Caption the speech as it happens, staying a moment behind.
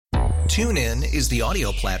TuneIn is the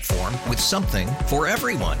audio platform with something for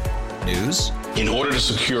everyone. News. In order to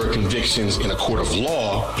secure convictions in a court of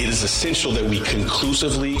law, it is essential that we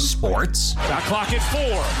conclusively. Sports. Shot clock at 4.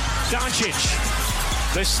 Doncic.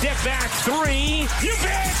 The step back 3. You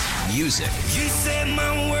bet. Music. You set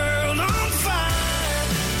my world on fire.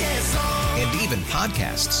 Yes, and even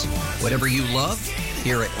podcasts. Whatever you love,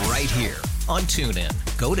 hear it right here on TuneIn.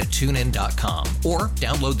 Go to TuneIn.com or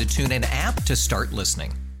download the TuneIn app to start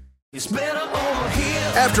listening. It's better over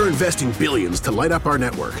here. After investing billions to light up our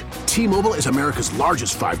network, T-Mobile is America's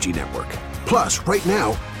largest 5G network. Plus, right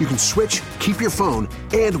now, you can switch, keep your phone,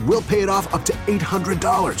 and we'll pay it off up to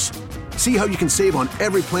 $800. See how you can save on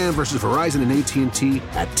every plan versus Verizon and AT&T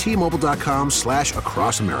at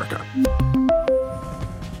T-Mobile.com/across America.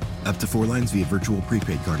 Up to 4 lines via virtual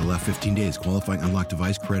prepaid card. Allow 15 days. Qualifying unlocked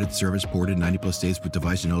device credit service ported 90+ states with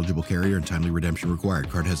device and eligible carrier and timely redemption required.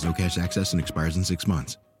 Card has no cash access and expires in 6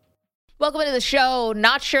 months. Welcome to the show.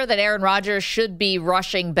 Not sure that Aaron Rodgers should be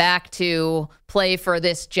rushing back to play for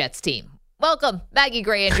this Jets team. Welcome, Maggie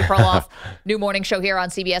Gray, Andrew Perloff. New morning show here on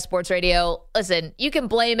CBS Sports Radio. Listen, you can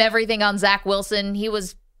blame everything on Zach Wilson. He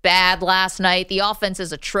was bad last night. The offense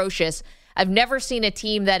is atrocious. I've never seen a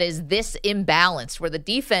team that is this imbalanced, where the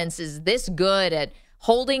defense is this good at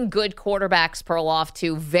holding good quarterbacks, Perloff,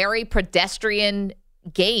 to very pedestrian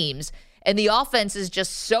games. And the offense is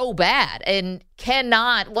just so bad and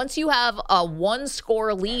cannot, once you have a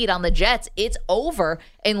 1-score lead on the Jets, it's over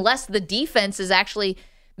unless the defense is actually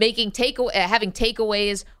having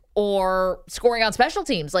takeaways or scoring on special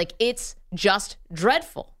teams. Like, it's just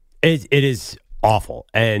dreadful. It is awful.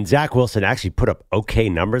 And Zach Wilson actually put up okay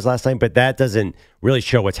numbers last night, but that doesn't really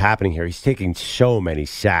show what's happening here. He's taking so many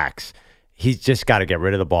sacks. He's just got to get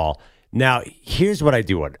rid of the ball. Now, here's what I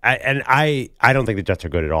do want. I don't think the Jets are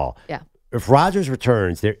good at all. Yeah. If Rodgers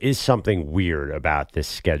returns, there is something weird about this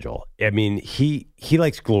schedule. I mean, he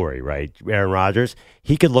likes glory, right? Aaron Rodgers.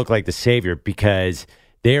 He could look like the savior because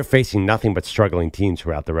they are facing nothing but struggling teams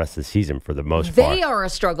throughout the rest of the season for the most part. They are a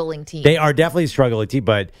struggling team. They are definitely a struggling team,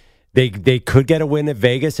 but they could get a win at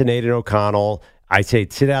Vegas and Aiden O'Connell. I say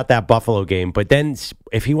sit out that Buffalo game, but then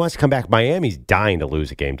if he wants to come back, Miami's dying to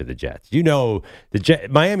lose a game to the Jets. You know,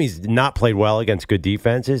 Miami's not played well against good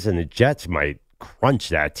defenses, and the Jets might crunch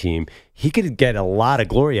that team. He could get a lot of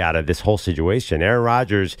glory out of this whole situation. Aaron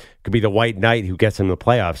Rodgers could be the white knight who gets him the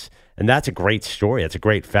playoffs, and that's a great story. That's a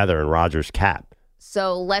great feather in Rodgers' cap.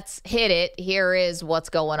 So let's hit it. Here is what's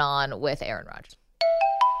going on with Aaron Rodgers.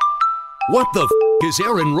 What the is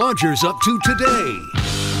Aaron Rodgers up to today?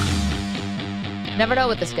 Never know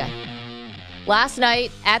with this guy. Last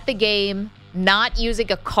night at the game, not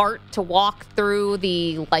using a cart to walk through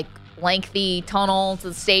the lengthy tunnel to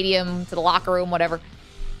the stadium, to the locker room, whatever.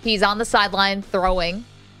 He's on the sideline throwing,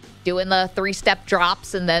 doing the 3-step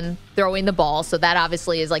drops and then throwing the ball. So that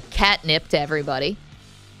obviously is like catnip to everybody.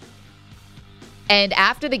 And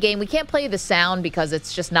after the game, we can't play the sound because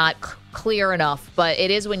it's just not clear enough, but it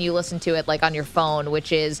is when you listen to it like on your phone,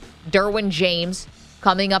 which is Derwin James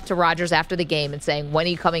coming up to Rodgers after the game and saying, when are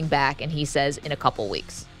you coming back? And he says, in a couple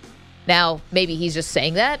weeks. Now, maybe he's just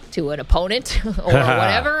saying that to an opponent or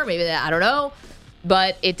whatever. Maybe I don't know.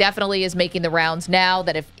 But it definitely is making the rounds now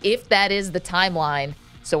that if that is the timeline,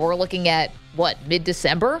 so we're looking at,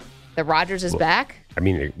 mid-December that Rodgers is back? I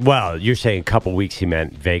mean, you're saying a couple weeks. He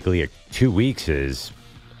meant vaguely 2 weeks is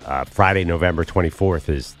Friday, November 24th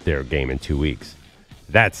is their game in 2 weeks.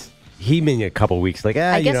 He meant a couple weeks. I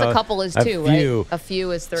guess a couple is 2, right? A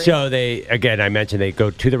few is 3. So I mentioned they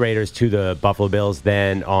go to the Raiders, to the Buffalo Bills.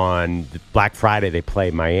 Then on Black Friday, they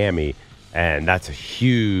play Miami, and that's a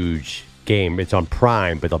huge game. It's on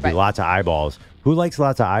Prime, but there'll be lots of eyeballs. Who likes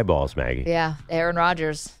lots of eyeballs, Maggie? Yeah, Aaron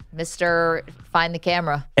Rodgers, Mr. Find the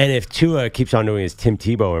Camera. And if Tua keeps on doing his Tim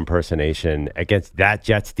Tebow impersonation against that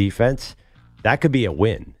Jets defense, that could be a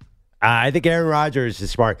win. I think Aaron Rodgers is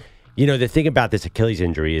smart. You know, the thing about this Achilles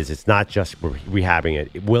injury is it's not just rehabbing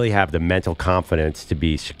it. Will he have the mental confidence to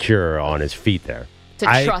be secure on his feet there?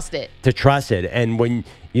 Trust it. To trust it. And when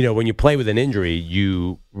you play with an injury,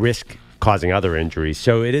 you risk causing other injuries.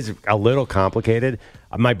 So it is a little complicated.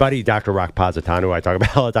 My buddy, Dr. Rock Positano, who I talk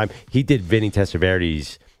about all the time, he did Vinny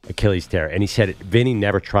Testaverde's Achilles tear, and he said Vinny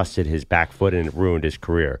never trusted his back foot and it ruined his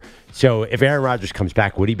career. So if Aaron Rodgers comes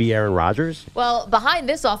back, would he be Aaron Rodgers? Well, behind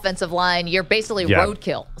this offensive line, you're basically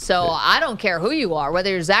roadkill. So I don't care who you are, whether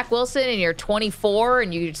you're Zach Wilson and you're 24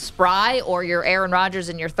 and you're spry, or you're Aaron Rodgers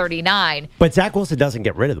and you're 39. But Zach Wilson doesn't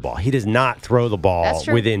get rid of the ball. He does not throw the ball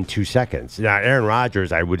within 2 seconds. Now, Aaron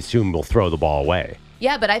Rodgers, I would assume, will throw the ball away.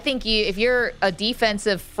 Yeah, but I think if you're a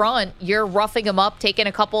defensive front, you're roughing him up, taking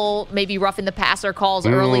a couple, maybe roughing the passer calls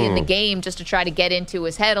early in the game just to try to get into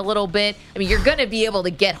his head a little bit. I mean, you're going to be able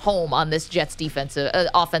to get home on this Jets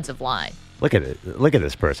offensive line. Look at it. Look at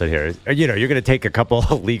this person here. You know, you're going to take a couple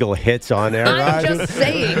of legal hits on Aaron Rodgers. I'm just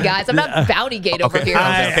saying, guys. I'm not Bountygate over here.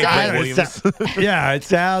 It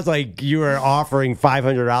sounds like you are offering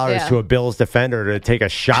 $500 to a Bills defender to take a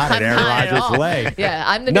shot at Aaron Rodgers' leg. Yeah,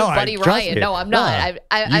 I'm the new Buddy Ryan. No, I'm not.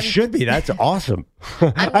 You should be. That's awesome.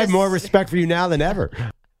 I have more respect for you now than ever.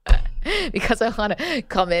 Because I want to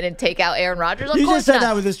come in and take out Aaron Rodgers. You just said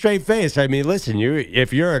that with a straight face. I mean, listen,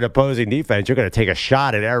 if you're an opposing defense, you're going to take a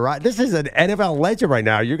shot at Aaron Rodgers. This is an NFL legend right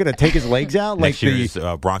now. You're going to take his legs out? Next year's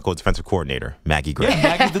Bronco defensive coordinator, Maggie Gray. Yeah,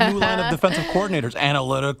 Maggie's the new line of defensive coordinators.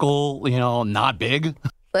 Analytical, not big.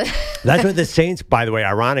 That's what the Saints, by the way,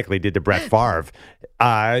 ironically did to Brett Favre.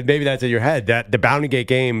 Maybe that's in your head. That the Bountygate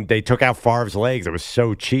game, they took out Favre's legs. It was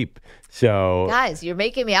so cheap. So, guys, you're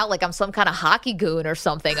making me out like I'm some kind of hockey goon or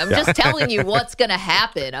something. I'm just telling you what's going to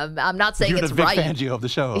happen. I'm not saying it's right. You're the big Fangio of the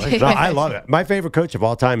show. No, I love it. My favorite coach of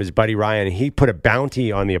all time is Buddy Ryan. He put a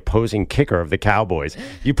bounty on the opposing kicker of the Cowboys.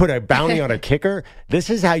 You put a bounty on a kicker, this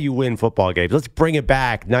is how you win football games. Let's bring it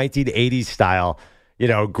back, 1980s style.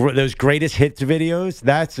 Those greatest hits videos.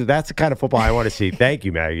 That's the kind of football I want to see. Thank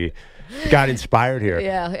you, Maggie. Got inspired here.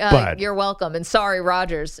 Yeah, you're welcome. And sorry,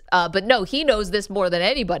 Rodgers. But no, he knows this more than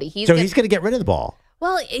anybody. He's going to get rid of the ball.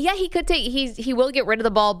 Well, yeah, he could take. He will get rid of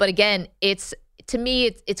the ball. But again, it's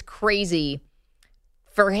crazy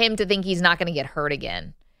for him to think he's not going to get hurt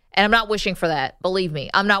again. And I'm not wishing for that. Believe me,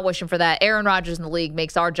 I'm not wishing for that. Aaron Rodgers in the league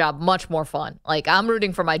makes our job much more fun. Like, I'm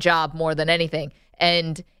rooting for my job more than anything.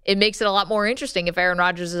 And it makes it a lot more interesting if Aaron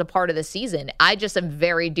Rodgers is a part of the season. I just am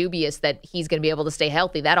very dubious that he's going to be able to stay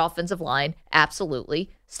healthy. That offensive line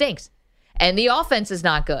absolutely stinks. And the offense is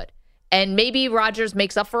not good. And maybe Rodgers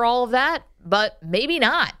makes up for all of that, but maybe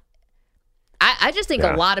not. I just think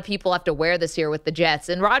a lot of people have to wear this here with the Jets,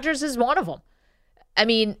 and Rodgers is one of them. I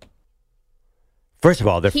mean, first of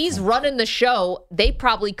all, he's running the show. They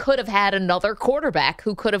probably could have had another quarterback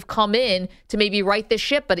who could have come in to maybe right the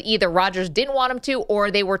ship, but either Rodgers didn't want him to,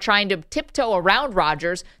 or they were trying to tiptoe around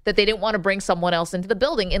Rodgers that they didn't want to bring someone else into the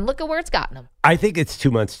building. And look at where it's gotten them. I think it's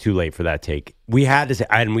 2 months too late for that take. We had to say,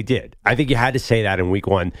 and we did. I think you had to say that in week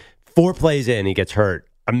 1. 4 plays in, he gets hurt.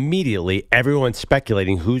 Immediately, everyone's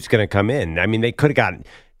speculating who's going to come in. I mean, they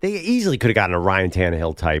easily could have gotten a Ryan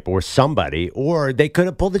Tannehill type or somebody, or they could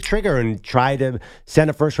have pulled the trigger and tried to send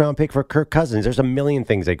a first-round pick for Kirk Cousins. There's a million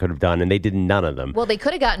things they could have done, and they did none of them. Well, they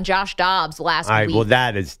could have gotten Josh Dobbs last week. Well,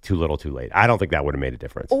 that is too little too late. I don't think that would have made a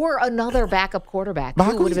difference. Or another backup quarterback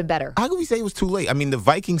who would have been better. How could we say it was too late? I mean, the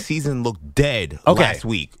Viking season looked dead last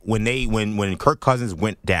week when Kirk Cousins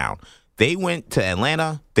went down. They went to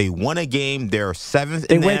Atlanta. They won a game. They're 7th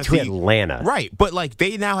They in the went NFC. to Atlanta. Right. But,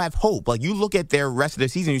 they now have hope. You look at their rest of the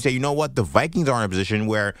season, you say, you know what? The Vikings are in a position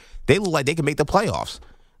where they look like they can make the playoffs.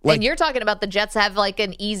 And you're talking about the Jets have,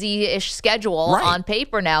 an easy-ish schedule on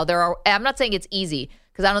paper now. I'm not saying it's easy,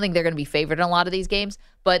 because I don't think they're going to be favored in a lot of these games,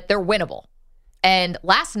 but they're winnable. And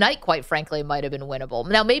last night, quite frankly, might have been winnable.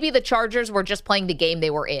 Now, maybe the Chargers were just playing the game they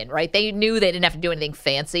were in, right? They knew they didn't have to do anything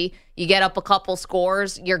fancy. You get up a couple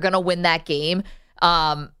scores, you're going to win that game.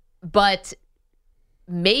 But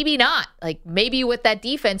maybe not. Maybe with that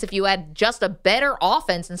defense, if you had just a better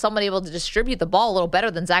offense and somebody able to distribute the ball a little better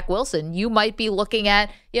than Zach Wilson, you might be looking at,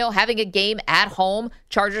 having a game at home.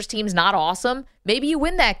 Chargers team's not awesome. Maybe you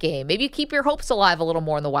win that game. Maybe you keep your hopes alive a little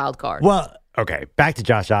more in the wild card. Well, okay, back to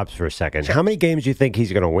Josh Dobbs for a second. Sure. How many games do you think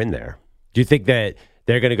he's going to win there? Do you think that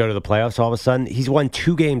they're going to go to the playoffs all of a sudden? He's won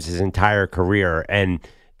 2 games his entire career, and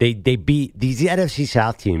they beat these NFC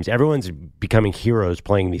South teams. Everyone's becoming heroes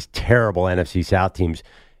playing these terrible NFC South teams.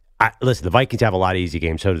 Listen, the Vikings have a lot of easy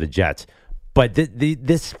games, so do the Jets. But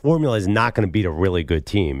this formula is not going to beat a really good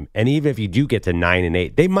team. And even if you do get to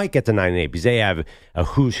 9-8, they might get to 9-8 because they have a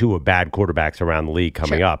who's who of bad quarterbacks around the league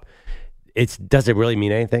coming up. Does it really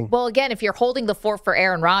mean anything? Well, again, if you're holding the fort for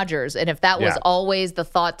Aaron Rodgers, and if that was always the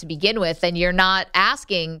thought to begin with, then you're not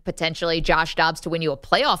asking potentially Josh Dobbs to win you a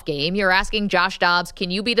playoff game. You're asking Josh Dobbs,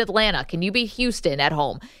 can you beat Atlanta? Can you beat Houston at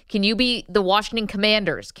home? Can you beat the Washington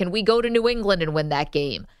Commanders? Can we go to New England and win that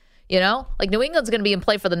game? New England's going to be in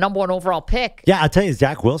play for the number 1 overall pick. Yeah, I'll tell you,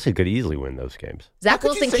 Zach Wilson could easily win those games. Zach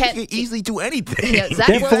Wilson can easily do anything.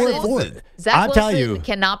 Zach Wilson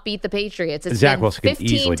cannot beat the Patriots. It's Zach been Wilson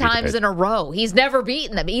 15 times in a row. He's never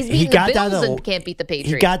beaten them. He's beaten the Bills and can't beat the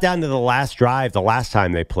Patriots. He got down to the last drive the last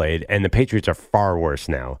time they played, and the Patriots are far worse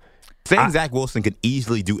now. Saying Zach Wilson can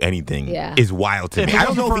easily do anything is wild to me. I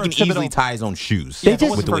don't know if he can easily tie his own shoes with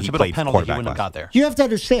the way he played quarterback. Got there. You have to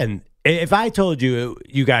understand, If I told you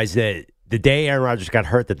guys that the day Aaron Rodgers got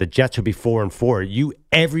hurt, that the Jets would be 4-4,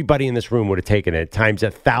 everybody in this room would have taken it times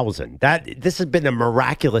 1,000. This has been a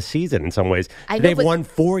miraculous season in some ways. They've won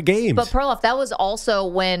 4 games. But Perloff, that was also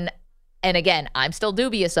when, and again, I'm still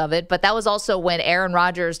dubious of it, but that was also when Aaron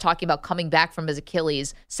Rodgers talking about coming back from his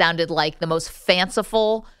Achilles sounded like the most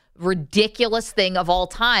fanciful, ridiculous thing of all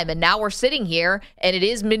time. And now we're sitting here and it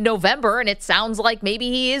is mid-November and it sounds like maybe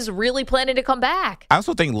he is really planning to come back. I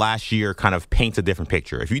also think last year kind of paints a different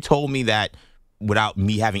picture. If you told me that without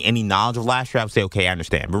me having any knowledge of last year, I would say, okay, I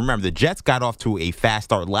understand. But remember, the Jets got off to a fast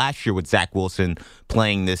start last year with Zach Wilson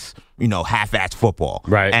playing this, half-assed football.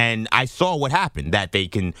 Right. And I saw what happened, that they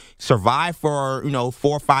can survive for,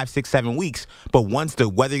 4, 5, 6, 7 weeks. But once the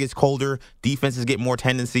weather gets colder, defenses get more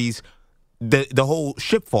tendencies, the whole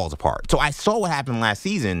ship falls apart. So I saw what happened last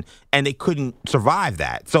season, and they couldn't survive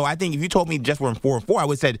that. So I think if you told me just were 4-4, I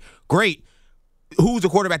would have said, great. Who's the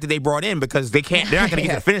quarterback that they brought in? Because they're not going to get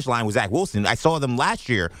to the finish line with Zach Wilson. I saw them last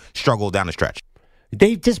year struggle down the stretch.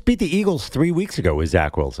 They just beat the Eagles 3 weeks ago with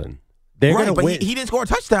Zach Wilson. They're going to win. He didn't score a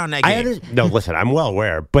touchdown that game. No, listen, I'm well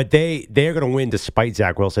aware, but they're going to win despite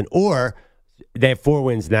Zach Wilson, or they have 4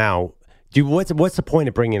 wins now. What's the point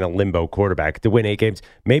of bringing a limbo quarterback to win 8 games?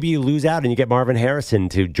 Maybe you lose out and you get Marvin Harrison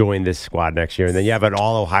to join this squad next year, and then you have an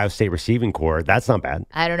all Ohio State receiving core. That's not bad.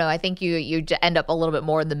 I don't know. I think you end up a little bit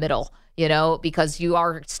more in the middle, because you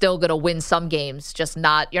are still going to win some games, just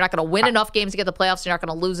not. You're not going to win enough games to get the playoffs. You're not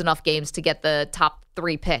going to lose enough games to get the top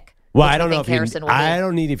 3 pick. Well, I don't know if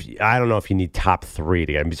you need top 3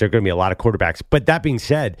 to get him, because there are going to be a lot of quarterbacks. But that being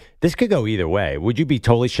said, this could go either way. Would you be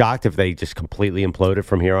totally shocked if they just completely imploded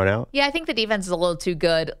from here on out? Yeah, I think the defense is a little too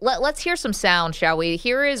good. Let's hear some sound, shall we?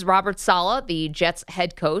 Here is Robert Saleh, the Jets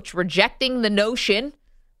head coach, rejecting the notion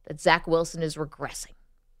that Zach Wilson is regressing.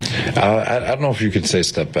 I don't know if you could say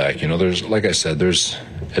step back. There's, like I said,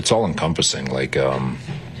 it's all encompassing. Like,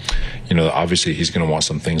 obviously he's going to want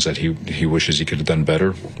some things that he wishes he could have done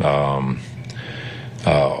better. From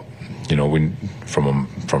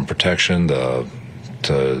protection to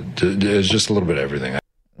it's just a little bit of everything.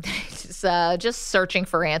 Just searching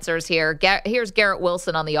for answers here. Here's Garrett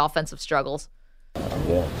Wilson on the offensive struggles.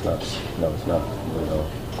 Yeah, it's not.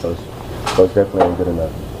 Coach definitely ain't good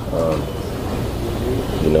enough.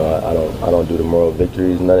 I don't do the moral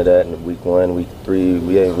victories, none of that. In week 1, week 3,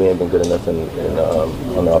 we ain't been good enough on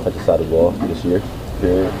the offensive side of the ball this year,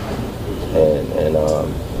 period. And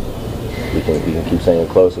we can keep saying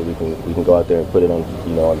closer. We can go out there and put it on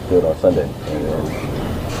the field on Sunday.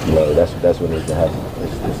 And that's what needs to happen.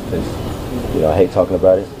 I hate talking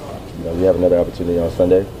about it. We have another opportunity on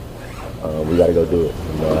Sunday. We got to go do it.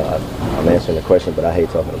 I'm answering the question, but I hate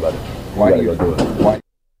talking about it. We got to go do it. Why?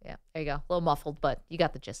 There you go. A little muffled, but you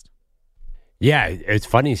got the gist. Yeah, it's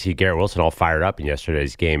funny to see Garrett Wilson all fired up in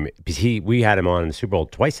yesterday's game, because we had him on in the Super Bowl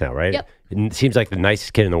twice now, right? Yep. It seems like the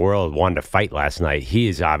nicest kid in the world wanted to fight last night. He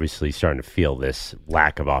is obviously starting to feel this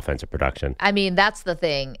lack of offensive production. I mean, that's the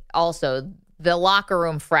thing. Also, the locker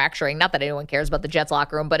room fracturing. Not that anyone cares about the Jets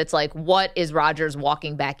locker room, but it's like, what is Rodgers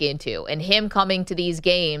walking back into? And him coming to these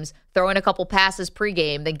games, throwing a couple passes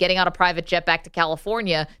pregame, then getting on a private jet back to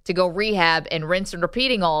California to go rehab and rinse and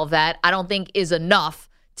repeating all of that, I don't think is enough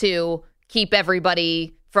to keep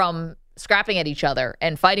everybody from scrapping at each other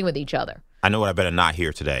and fighting with each other. I know what I better not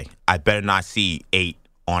hear today. I better not see 8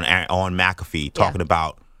 on McAfee talking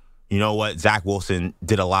about, you know what, Zach Wilson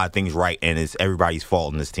did a lot of things right, and it's everybody's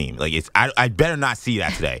fault in this team. Like, I better not see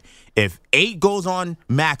that today. If 8 goes on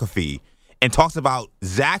McAfee and talks about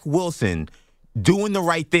Zach Wilson doing the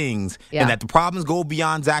right things and that the problems go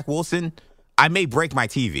beyond Zach Wilson, I may break my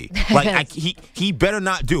TV. Like, he better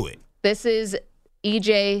not do it. This is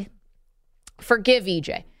EJ. Forgive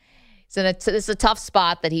EJ. This is a tough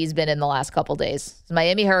spot that he's been in the last couple days. The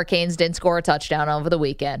Miami Hurricanes didn't score a touchdown over the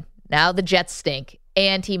weekend. Now the Jets stink.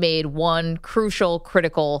 And he made one crucial,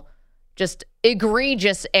 critical, just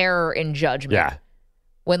egregious error in judgment. Yeah.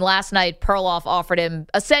 When last night Perloff offered him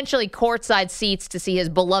essentially courtside seats to see his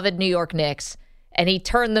beloved New York Knicks, and he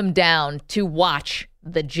turned them down to watch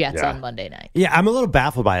the Jets on Monday night. Yeah, I'm a little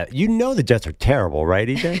baffled by it. You know the Jets are terrible, right,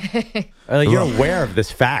 EJ? You're aware of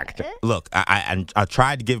this fact. Look, I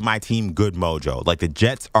tried to give my team good mojo. Like, the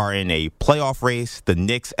Jets are in a playoff race. The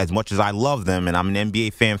Knicks, as much as I love them, and I'm an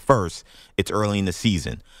NBA fan first, it's early in the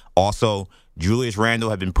season. Also, Julius Randle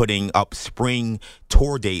had been putting up spring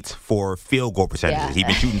tour dates for field goal percentages. Yeah. He'd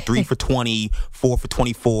been shooting 3 for 20, 4 for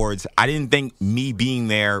 24s. I didn't think me being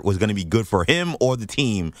there was going to be good for him or the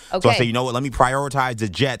team. Okay. So I said, you know what, let me prioritize the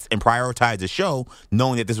Jets and prioritize the show,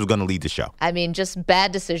 knowing that this was going to lead the show. I mean, just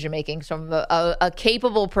bad decision-making from a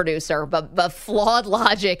capable producer, but flawed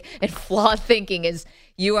logic and flawed thinking is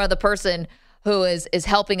you are the person who is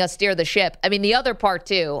helping us steer the ship. I mean, the other part,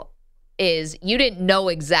 too, is you didn't know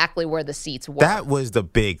exactly where the seats were. That was the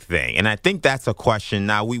big thing. And I think that's a question.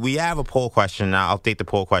 Now, we have a poll question. Now, I'll take the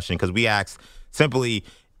poll question because we asked simply,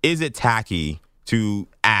 is it tacky to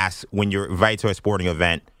ask when you're invited to a sporting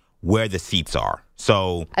event where the seats are?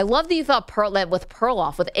 So I love that you thought with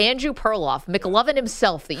Perloff, with Andrew Perloff, McLovin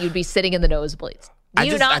himself, that you'd be sitting in the nosebleeds. Do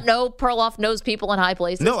you not know Perloff knows people in high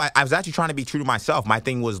places? No, I was actually trying to be true to myself. My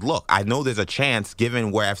thing was, look, I know there's a chance,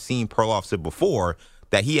 given where I've seen Perloff sit before,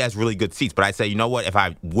 that he has really good seats. But I say, you know what? If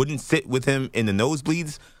I wouldn't sit with him in the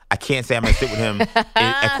nosebleeds, I can't say I'm going to sit with him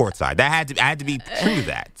at courtside. I had to be true to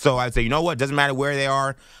that. So I'd say, you know what? Doesn't matter where they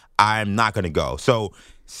are, I'm not going to go. So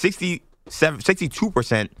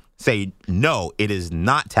 62% say no, it is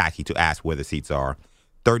not tacky to ask where the seats are.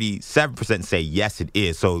 37% say yes, it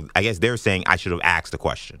is. So I guess they're saying I should have asked the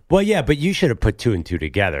question. Well, yeah, but you should have put 2 and 2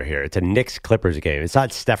 together here. It's a Knicks-Clippers game. It's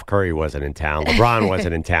not Steph Curry wasn't in town. LeBron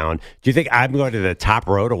wasn't in town. Do you think I'm going to the top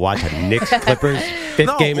row to watch a Knicks-Clippers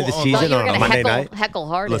fifth game of the season on a Monday night? Heckle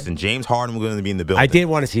Harden. Listen, James Harden was going to be in the building. I did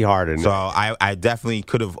want to see Harden. So I definitely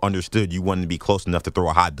could have understood you wanted to be close enough to throw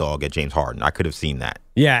a hot dog at James Harden. I could have seen that.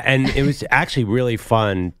 Yeah, and it was actually really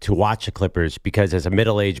fun to watch the Clippers because as a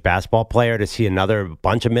middle-aged basketball player, to see another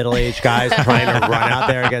bunch of middle-aged guys trying to run out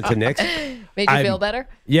there against the Knicks. Made you feel better?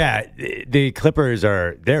 Yeah, the Clippers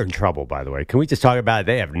they're in trouble, by the way. Can we just talk about it?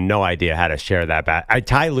 They have no idea how to share that.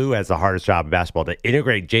 Ty Lue has the hardest job in basketball to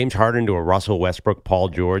integrate James Harden to a Russell Westbrook, Paul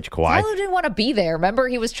George, Kawhi. Ty Lue didn't want to be there. Remember,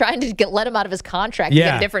 he was trying to let him out of his contract to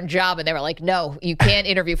get a different job, and they were like, no, you can't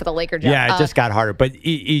interview for the Laker job. Yeah, it just got harder. But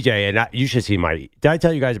EJ, and you should see did I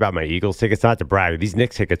tell you guys about my Eagles tickets? Not to brag. These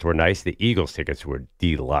Knicks tickets were nice. The Eagles tickets were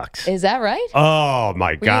deluxe. Is that right? Oh,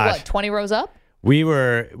 my gosh. Were you, 20 rows up? We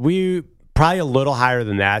probably a little higher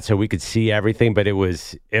than that, so we could see everything, but it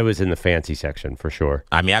was in the fancy section for sure.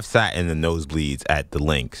 I mean, I've sat in the nosebleeds at the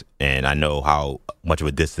Lynx, and I know how much of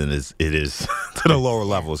a distance it is to the lower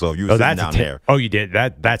level. So if you were sitting down there. Oh, you did?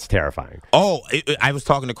 That's terrifying. Oh, I was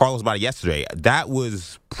talking to Carlos about it yesterday. That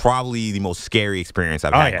was probably the most scary experience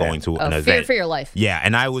I've had going to an event. Fear for your life. Yeah,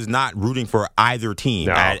 and I was not rooting for either team.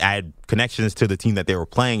 No. I had connections to the team that they were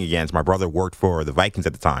playing against. My brother worked for the Vikings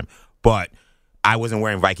at the time, but I wasn't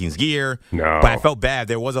wearing Vikings gear, but I felt bad.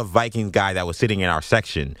 There was a Vikings guy that was sitting in our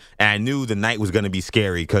section, and I knew the night was going to be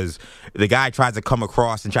scary because the guy tries to come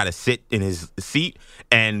across and try to sit in his seat,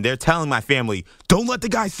 and they're telling my family, "Don't let the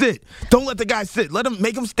guy sit. Don't let the guy sit.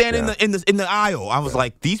 Make him stand in the aisle." I was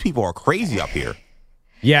like, "These people are crazy up here."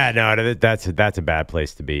 Yeah, no, that's a bad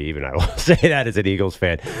place to be. Even I will say that as an Eagles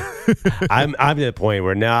fan. I'm to the point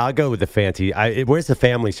where now I'll go with the fancy. Where's the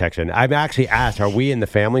family section? I'm actually asked, are we in the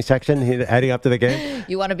family section heading up to the game?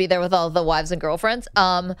 You want to be there with all the wives and girlfriends?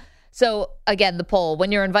 So again, the poll: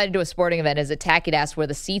 when you're invited to a sporting event, is it tacky to ask where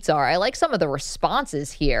the seats are? I like some of the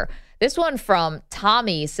responses here. This one from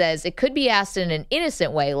Tommy says it could be asked in an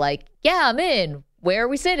innocent way, like, "Yeah, I'm in. Where are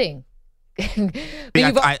we sitting?"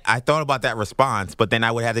 I thought about that response, but then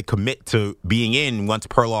I would have to commit to being in once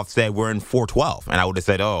Perloff said we're in 412, and I would have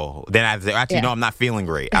said, "Oh." Then I'd say, "Actually, no, I'm not feeling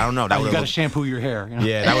great." I don't know. You got to shampoo your hair. You know?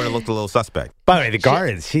 Yeah, that would have looked a little suspect. By the way, the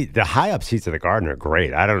Garden, the high up seats of the Garden are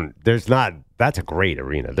great. That's a great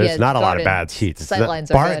arena. There's not a lot of bad seats.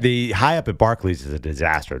 Sightlines are good. The high up at Barclays is a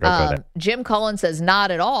disaster. Don't go there. Jim Cullen says not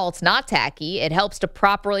at all. It's not tacky. It helps to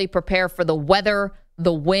properly prepare for the weather,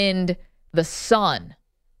 the wind, the sun.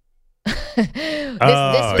 This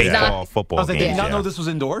was baseball, not football. I was like, did you not know this was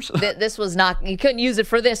indoors? This was not. You couldn't use it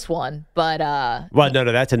for this one, but well, no,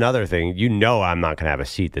 that's another thing. You know, I'm not going to have a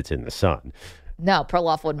seat that's in the sun. No,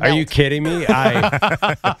 Perloff would melt. Are you kidding me?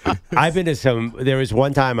 I've been to some. There was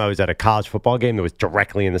one time I was at a college football game that was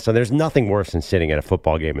directly in the sun. There's nothing worse than sitting at a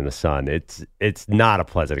football game in the sun. It's not a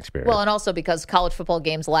pleasant experience. Well, and also because college football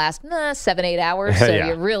games last 7-8 hours, so Yeah.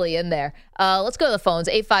 you're really in there. Let's go to the phones.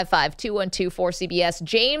 855-212-4CBS.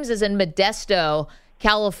 James is in Modesto,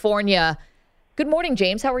 California. Good morning,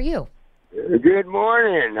 James. How are you? Good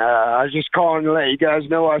morning. I was just calling to let you guys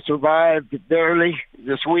know I survived barely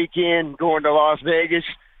this weekend going to Las Vegas.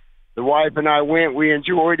 The wife and I went. We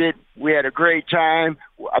enjoyed it. We had a great time.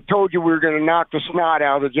 I told you we were going to knock the snot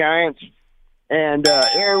out of the Giants. And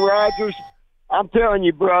Aaron Rodgers, I'm telling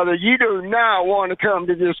you, brother, you do not want to come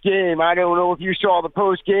to this game. I don't know if you saw the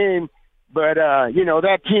post game, But,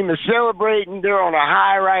 that team is celebrating. They're on a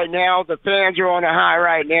high right now. The fans are on a high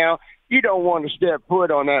right now. You don't want to step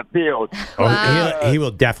foot on that field. He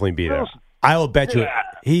will definitely be there. I will bet you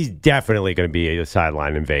he's definitely going to be a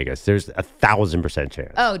sideline in Vegas. There's 1,000%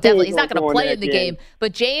 chance. Oh, definitely. He's not going to play in the game.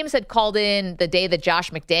 But James had called in the day that Josh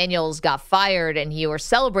McDaniels got fired, and you were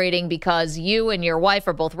celebrating because you and your wife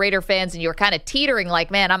are both Raider fans, and you were kind of teetering like,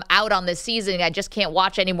 man, I'm out on this season. I just can't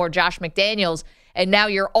watch any more Josh McDaniels. And now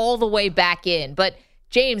you're all the way back in. But,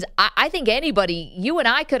 James, I think anybody, you and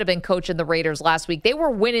I could have been coaching the Raiders last week. They were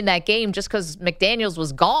winning that game just because McDaniels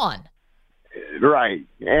was gone. Right.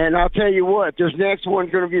 And I'll tell you what, this next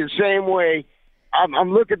one's going to be the same way.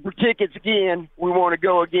 I'm looking for tickets again. We want to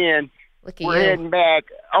go again. We're heading back.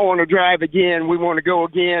 I want to drive again. We want to go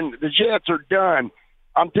again. The Jets are done.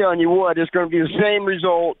 I'm telling you what, it's going to be the same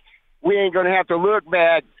result. We ain't going to have to look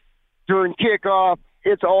back during kickoff.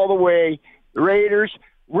 It's all the way. The Raiders,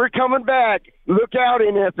 we're coming back. Look out,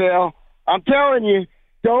 NFL. I'm telling you,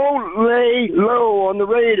 don't lay low on the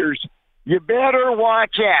Raiders. You better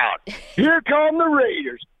watch out. Here come the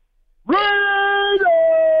Raiders. Raiders!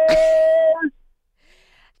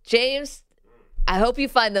 James, I hope you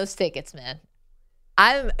find those tickets, man.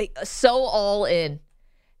 I'm so all in.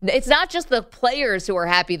 It's not just the players who are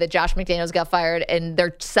happy that Josh McDaniels got fired and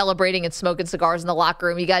they're celebrating and smoking cigars in the locker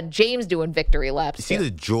room. You got James doing victory laps. You see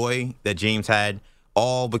the joy that James had?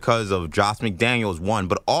 All because of Josh McDaniels won,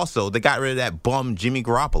 but also they got rid of that bum Jimmy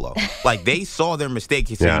Garoppolo. Like, they saw their mistake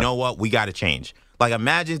and said, you know what, we got to change. Like,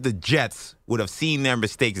 imagine if the Jets would have seen their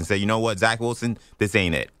mistakes and said, you know what, Zach Wilson, this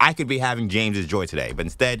ain't it. I could be having James's joy today, but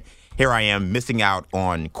instead, here I am missing out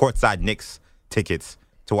on courtside Knicks tickets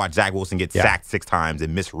to watch Zach Wilson get sacked 6 times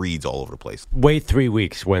and miss reads all over the place. Wait 3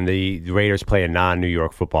 weeks when the Raiders play a non-New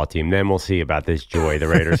York football team. Then we'll see about this joy the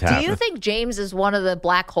Raiders have. Do you think James is one of the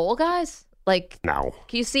black hole guys? Like, no.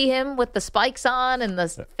 Can you see him with the spikes on and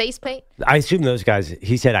the face paint? I assume those guys,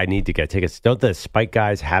 he said, I need to get tickets. Don't the Spike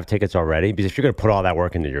guys have tickets already? Because if you're going to put all that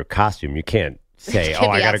work into your costume, you can't say,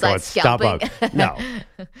 I got to go and Starbucks. No.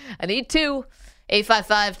 I need 2.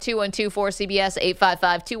 855-212-4CBS,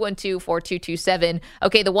 855-212-4227.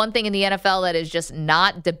 Okay, the one thing in the NFL that is just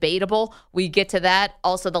not debatable, we get to that.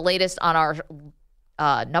 Also, the latest on our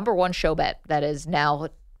number one show bet that is now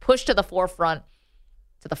pushed to the forefront,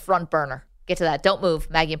 to the front burner. Get to that. Don't move.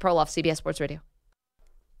 Maggie and Perloff, CBS Sports Radio.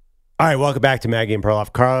 All right, welcome back to Maggie and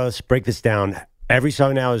Perloff. Carlos, break this down. Every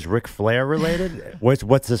song now is Ric Flair related?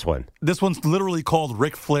 What's this one? This one's literally called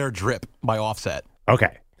Ric Flair Drip by Offset.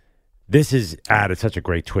 Okay. This is added such a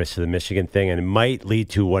great twist to the Michigan thing, and it might lead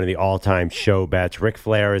to one of the all-time show bets. Ric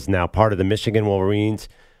Flair is now part of the Michigan Wolverines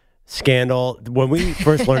scandal. When we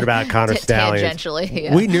first learned about Connor Stallions,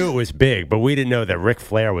 we knew it was big, but we didn't know that Ric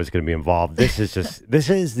Flair was going to be involved. This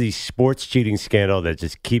is the sports cheating scandal that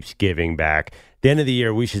just keeps giving back. At the end of the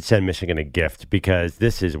year, we should send Michigan a gift because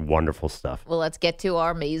this is wonderful stuff. Well, let's get to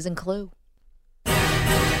our Maize and Clue.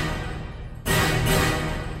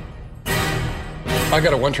 I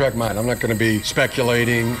got a one-track mind. I'm not going to be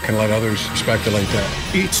speculating. Can let others speculate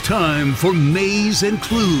that. It's time for Maize and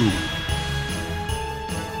Clue.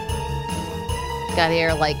 Got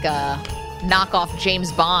here like knockoff James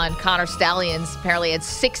Bond. Connor Stallions apparently had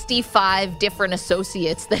 65 different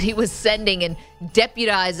associates that he was sending and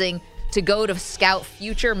deputizing to go to scout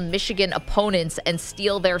future Michigan opponents and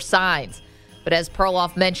steal their signs. But as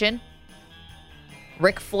Perloff mentioned,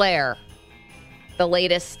 Ric Flair, the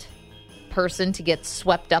latest person to get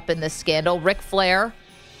swept up in this scandal. Ric Flair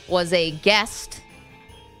was a guest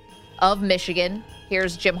of Michigan.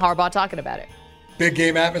 Here's Jim Harbaugh talking about it. Big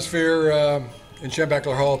game atmosphere in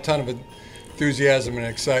Schembechler Hall, ton of enthusiasm and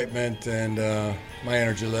excitement, and my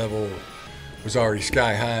energy level was already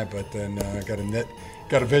sky high. But then I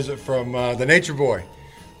got a visit from the Nature Boy,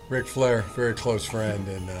 Ric Flair, very close friend,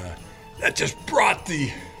 and that just brought the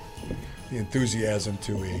enthusiasm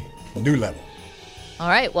to a new level. All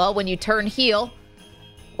right, well, when you turn heel,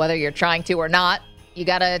 whether you're trying to or not, you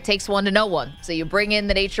got to takes one to know one. So you bring in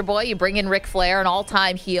the Nature Boy, you bring in Ric Flair, an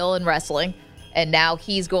all-time heel in wrestling, and now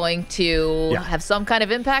he's going to have some kind of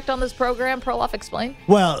impact on this program. Perloff, explain.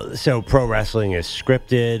 Well, so pro wrestling is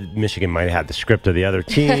scripted. Michigan might have the script of the other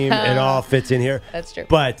team. It all fits in here. That's true.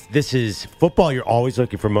 But this is football. You're always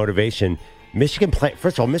looking for motivation. First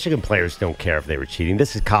of all, Michigan players don't care if they were cheating.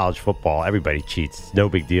 This is college football. Everybody cheats. It's no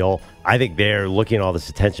big deal. I think they're looking at all this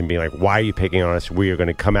attention being like, why are you picking on us? We are going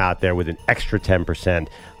to come out there with an extra 10%.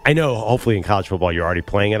 I know hopefully in college football you're already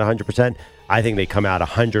playing at 100%. I think they come out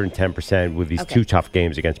 110% with these two tough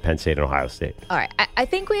games against Penn State and Ohio State. All right. I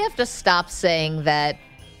think we have to stop saying that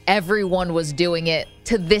everyone was doing it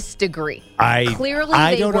to this degree. Clearly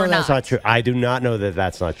I they don't were know not. That's not true. I do not know that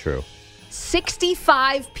that's not true.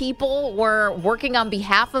 65 people were working on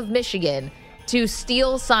behalf of Michigan to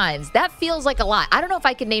steal signs. That feels like a lot. I don't know if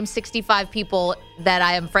I can name 65 people that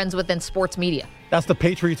I am friends with in sports media. That's the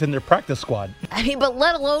Patriots in their practice squad. I mean, but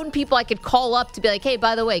let alone people I could call up to be like, hey,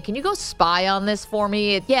 by the way, can you go spy on this for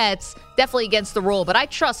me? It's definitely against the rule, but I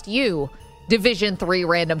trust you, Division III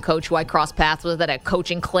random coach who I crossed paths with at a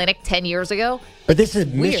coaching clinic 10 years ago. But this is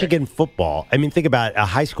Michigan football. I mean, think about it. A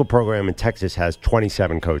high school program in Texas has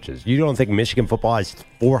 27 coaches. You don't think Michigan football has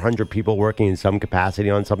 400 people working in some capacity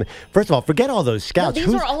on something? First of all, forget all those scouts. No,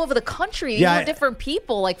 these are all over the country. These are different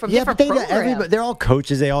people, like from different programs. They're all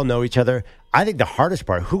coaches. They all know each other. I think the hardest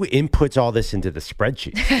part, who inputs all this into the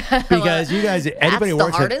spreadsheet? Because you guys, anybody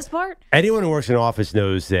That's the hardest part? Anyone who works in an office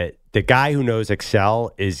knows that the guy who knows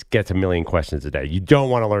Excel gets a million questions a day. You don't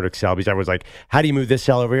want to learn Excel because everyone's like, how do you move this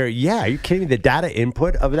cell over here? Yeah, are you kidding me? The data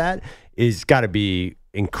input of that is got to be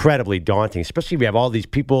incredibly daunting, especially if you have all these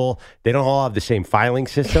people. They don't all have the same filing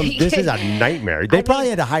system. This is a nightmare. They probably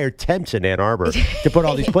had to hire temps in Ann Arbor to put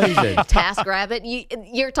all these plays in. TaskRabbit.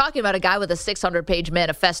 You're talking about a guy with a 600-page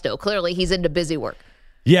manifesto. Clearly, he's into busy work.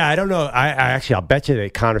 Yeah, I don't know. I'll bet you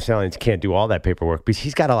that Connor Salians can't do all that paperwork because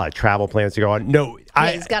he's got a lot of travel plans to go on. No,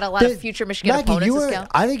 he's got a lot of future Michigan Maggie, opponents to scout.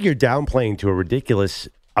 I think you're downplaying to a ridiculous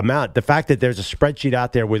amount. The fact that there's a spreadsheet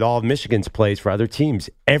out there with all of Michigan's plays for other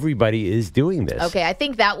teams, everybody is doing this. Okay, I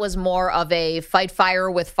think that was more of a fight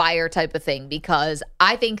fire with fire type of thing because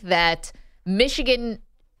I think that Michigan,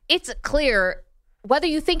 it's clear, whether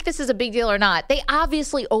you think this is a big deal or not, they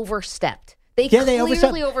obviously overstepped. They clearly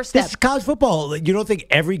overstepped. This is college football. You don't think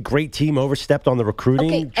every great team overstepped on the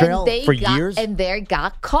recruiting trail for years? And they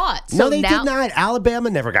got caught. So no, they did not. Alabama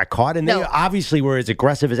never got caught, and they obviously were as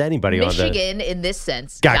aggressive as anybody Michigan, in this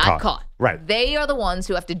sense, got caught. Right. They are the ones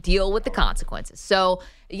who have to deal with the consequences. So,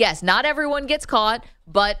 yes, not everyone gets caught,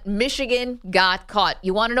 but Michigan got caught.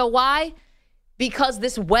 You want to know why? Because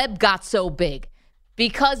this web got so big.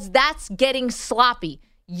 Because that's getting sloppy.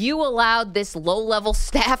 You allowed this low-level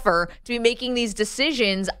staffer to be making these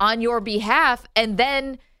decisions on your behalf, and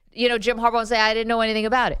then, Jim Harbaugh will say, I didn't know anything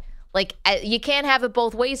about it. Like, you can't have it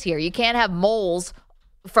both ways here. You can't have moles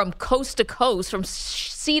from coast to coast, from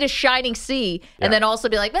sea to shining sea, and then also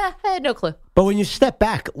be like, I had no clue. But when you step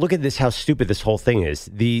back, look at this, how stupid this whole thing is.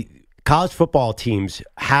 The college football teams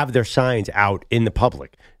have their signs out in the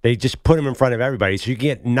public. They just put them in front of everybody, so you can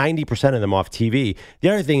get 90% of them off TV. The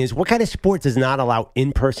other thing is, what kind of sport does not allow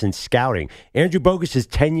in-person scouting? Andrew Bogus'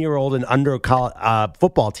 10-year-old and under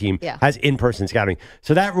football team has in-person scouting.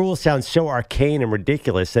 So that rule sounds so arcane and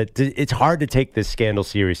ridiculous that it's hard to take this scandal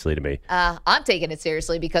seriously to me. I'm taking it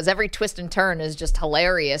seriously because every twist and turn is just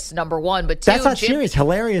hilarious, number one. But two, that's not serious.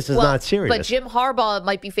 Hilarious is not serious. But Jim Harbaugh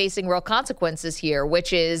might be facing real consequences here,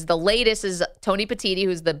 which is the latest is Tony Petitti,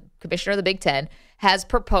 who's the commissioner of the Big Ten, has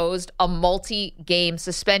proposed a multi-game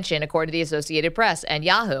suspension, according to the Associated Press and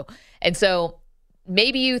Yahoo. And so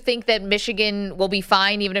maybe you think that Michigan will be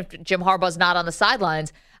fine even if Jim Harbaugh's not on the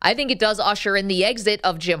sidelines. I think it does usher in the exit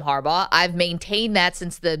of Jim Harbaugh. I've maintained that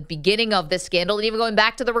since the beginning of this scandal, and even going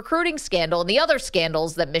back to the recruiting scandal and the other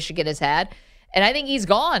scandals that Michigan has had. And I think he's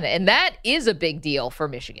gone, and that is a big deal for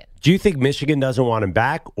Michigan. Do you think Michigan doesn't want him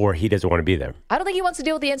back, or he doesn't want to be there? I don't think he wants to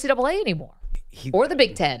deal with the NCAA anymore, or the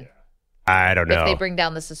Big Ten. I don't know. If they bring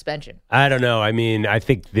down the suspension. I don't know. I mean, I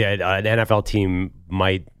think that an NFL team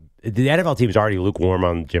might. The NFL team is already lukewarm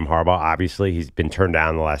on Jim Harbaugh. Obviously, he's been turned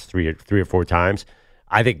down the last three or four times.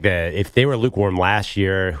 I think that if they were lukewarm last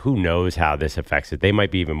year, who knows how this affects it? They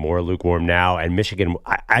might be even more lukewarm now. And Michigan,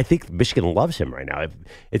 I think Michigan loves him right now.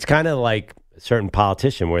 It's kind of like a certain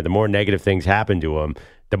politician where the more negative things happen to him,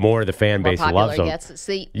 the more the fan base loves him.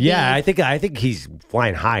 I think he's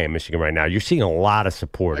flying high in Michigan right now. You're seeing a lot of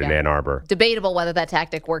support in Ann Arbor. Debatable whether that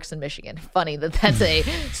tactic works in Michigan. Funny that that's a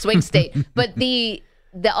swing state. But the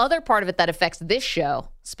other part of it that affects this show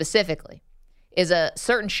specifically is a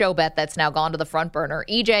certain show bet that's now gone to the front burner.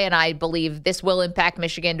 EJ and I believe this will impact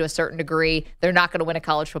Michigan to a certain degree. They're not going to win a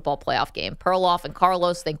college football playoff game. Perloff and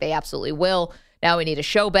Carlos think they absolutely will. Now we need a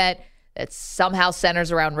show bet that somehow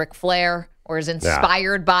centers around Ric Flair or is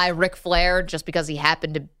inspired by Ric Flair just because he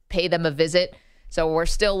happened to pay them a visit. So we're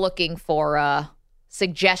still looking for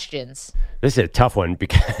suggestions. This is a tough one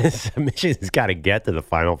because Michigan's got to get to the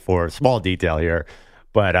Final Four. Small detail here.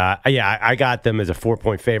 But, I got them as a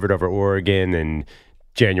 4-point favorite over Oregon and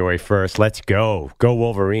January 1st. Let's go. Go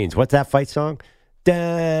Wolverines. What's that fight song?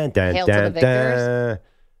 Dun, dun, Hail dun, to the victors.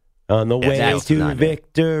 On the way to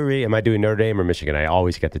victory. Am I doing Notre Dame or Michigan? I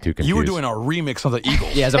always get the two confused. You were doing a remix of the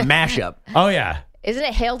Eagles. Yeah, as a mashup. Oh, yeah. Isn't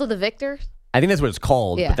it Hail to the Victors? I think that's what it's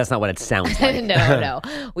called, Yeah. but that's not what it sounds like. No.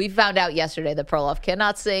 We found out yesterday that Perloff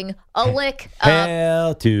cannot sing a lick.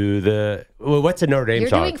 Hail to the... Well, what's a Notre Dame You're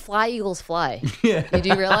song? doing Fly, Eagles, Fly. Yeah. Did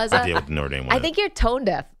you realize that? Yeah, with the Notre Dame one. I think you're tone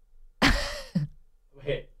deaf.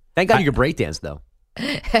 Thank God you could breakdance, though.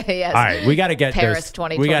 Yes. All right, we got to get Paris those.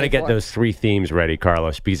 2024. We got to get those 3 themes ready,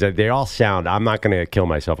 Carlos, because they all sound. I'm not going to kill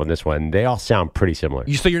myself on this one. They all sound pretty similar.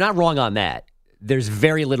 So you're not wrong on that. There's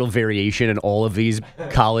very little variation in all of these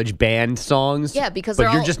college band songs. Yeah, because but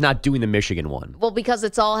they're you're all- just not doing the Michigan one. Well, because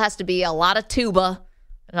it's all has to be a lot of tuba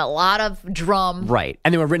and a lot of drum. Right.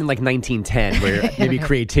 And they were written like 1910, where maybe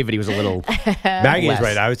creativity was a little Maggie is less.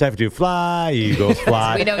 right. I always have to do fly, Eagles,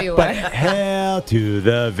 fly. We know you But were. hail to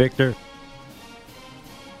the victor.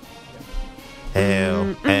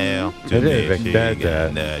 Hail to To the Michigan, victor.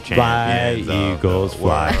 the Fly, champions of Eagles, the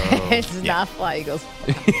fly. world. It's not Fly, Eagles.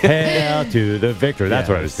 Hail to the victor. That's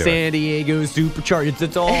what I was doing. San Diego Superchargers.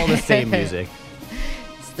 It's all the same music.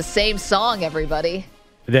 It's the same song, everybody.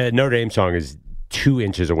 The Notre Dame song is 2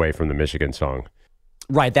 inches away from the Michigan song.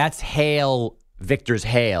 Right. That's Hail Victors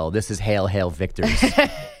Hail. This is Hail Hail Victors.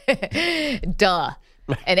 Duh.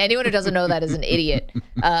 And anyone who doesn't know that is an idiot.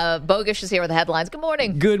 Bogish is here with the headlines. Good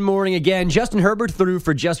morning. Good morning again. Justin Herbert threw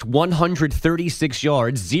for just 136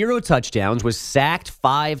 yards, 0 touchdowns, was sacked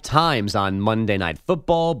 5 times on Monday Night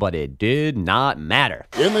Football, but it did not matter.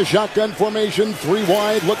 In the shotgun formation, 3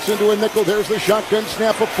 wide, looks into a nickel. There's the shotgun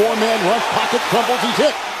snap, a 4-man rush, pocket crumbles, he's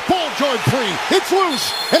hit. Ball George 3, it's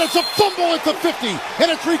loose, and it's a fumble at the 50,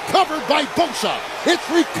 and it's recovered by Bosa. It's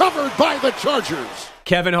recovered by the Chargers.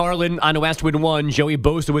 Kevin Harlan on Westwood 1. Joey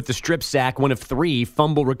Bosa with the strip sack, 1 of 3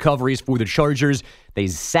 fumble recoveries for the Chargers. They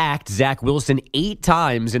sacked Zach Wilson 8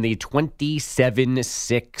 times in the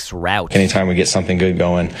 27-6 rout. Anytime we get something good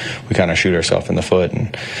going, we kind of shoot ourselves in the foot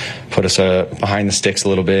and put us behind the sticks a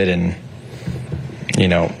little bit and,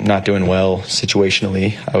 not doing well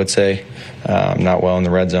situationally, I would say. Not well in the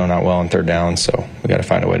red zone, not well in third down, so we got to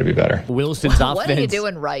find a way to be better. Wilson's offense What are you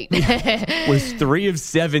doing right? was 3 of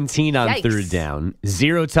 17 on Yikes. third down,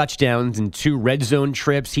 0 touchdowns and 2 red zone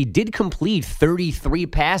trips. He did complete 33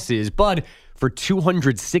 passes, but for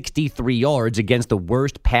 263 yards against the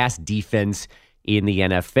worst pass defense in the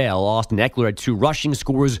NFL. Austin Eckler had 2 rushing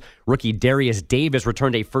scores. Rookie Darius Davis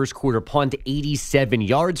returned a first-quarter punt, 87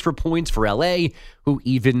 yards for points for L.A., who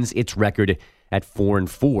evens its record at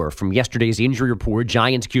 4-4. From yesterday's injury report,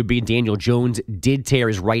 Giants QB Daniel Jones did tear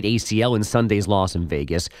his right ACL in Sunday's loss in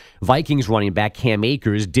Vegas. Vikings running back Cam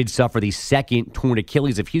Akers did suffer the second torn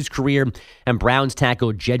Achilles of his career, and Browns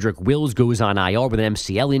tackle Jedrick Wills goes on IR with an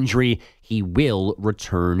MCL injury. He will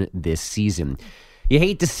return this season. You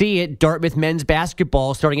hate to see it. Dartmouth men's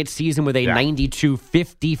basketball starting its season with a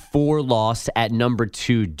 92-54 loss at number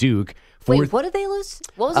 2 Duke. Wait, what did they lose?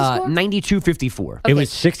 What was the score? 92-54. It was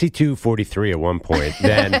 62-43 at one point.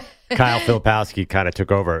 Then Kyle Filipowski kind of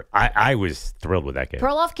took over. I was thrilled with that game.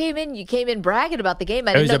 Perloff came in. You came in bragging about the game.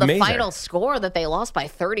 I It didn't was know the amazing. final score that they lost by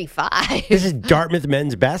 35. This is Dartmouth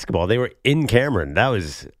men's basketball. They were in Cameron. That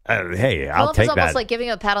was, hey, I'll Perloff take is almost that. like giving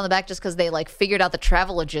him a pat on the back just because they figured out the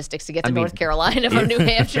travel logistics to get to North Carolina from New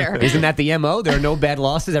Hampshire. Isn't that the MO? There are no bad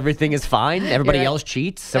losses. Everything is fine. Everybody Yeah. else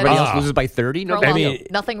cheats. Everybody else loses by 30. No big deal.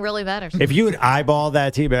 Nothing really matters. If you would eyeball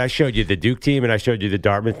that team, and I showed you the Duke team and I showed you the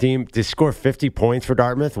Dartmouth team, to score 50 points for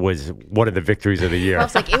Dartmouth was one of the victories of the year. I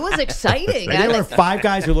was like, it was exciting. There were 5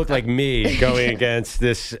 guys who looked like me going against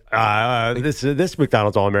this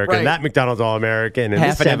McDonald's All-American, Right. that McDonald's All-American, and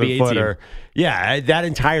Half this an NBA 7-footer. Yeah, that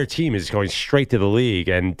entire team is going straight to the league.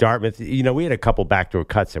 And Dartmouth, we had a couple backdoor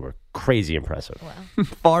cuts that were crazy impressive.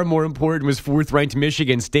 Far more important was 4th-ranked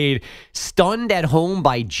Michigan State stunned at home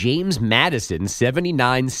by James Madison,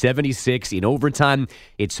 79-76 in overtime.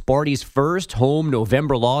 It's Sparty's first home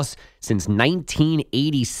November loss since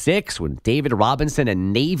 1986 when David Robinson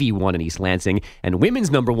and Navy won in East Lansing. And women's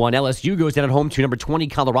number 1, LSU, goes down at home to number 20,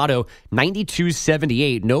 Colorado,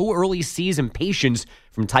 92-78. No early season patience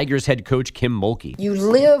from Tigers head coach Kim Mulkey. You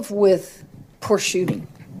live with poor shooting.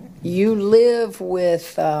 You live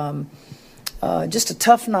with just a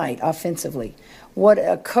tough night offensively. What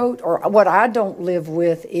I don't live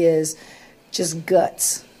with is just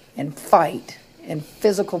guts and fight and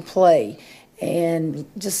physical play and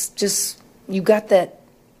just you got that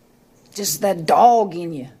dog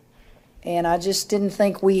in you. And I just didn't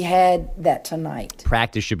think we had that tonight.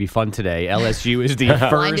 Practice should be fun today. LSU is the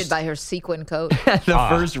Blinded first by her sequin coat.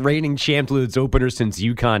 first reigning champ to its opener since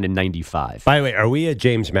UConn in 95. By the way, are we a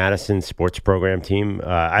James Madison sports program team?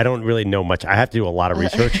 I don't really know much. I have to do a lot of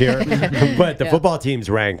research here. But the football team's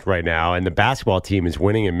ranked right now, and the basketball team is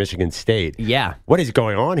winning in Michigan State. Yeah. What is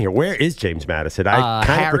going on here? Where is James Madison? I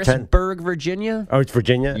kind of pretend. Harrisburg, Virginia? Oh, it's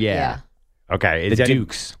Virginia? Yeah. Okay. The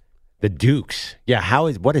Dukes. The Dukes. Yeah.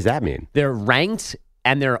 What does that mean? They're ranked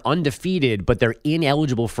and they're undefeated, but they're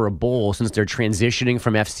ineligible for a bowl since they're transitioning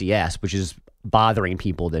from FCS, which is bothering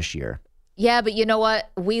people this year. Yeah, but you know what?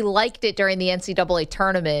 We liked it during the NCAA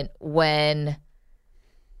tournament when,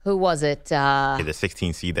 who was it? The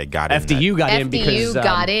 16 seed that got in. FDU got in because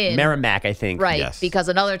got in. Merrimack, I think. Right, Yes. because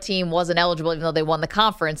another team wasn't eligible even though they won the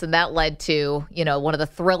conference, and that led to, one of the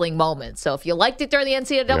thrilling moments. So if you liked it during the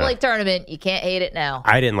NCAA tournament, you can't hate it now.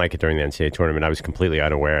 I didn't like it during the NCAA tournament. I was completely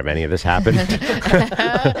unaware of any of this happened.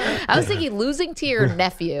 I was thinking losing to your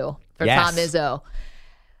nephew for Tom Izzo.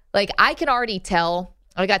 Like, I can already tell.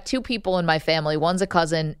 I got two people in my family. One's a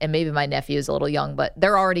cousin, and maybe my nephew is a little young, but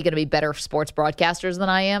they're already going to be better sports broadcasters than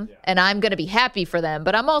I am. Yeah. And I'm going to be happy for them,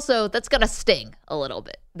 but that's going to sting a little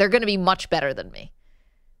bit. They're going to be much better than me.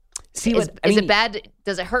 See, is it bad?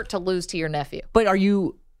 Does it hurt to lose to your nephew? But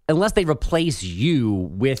unless they replace you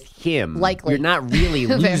with him, likely. You're not really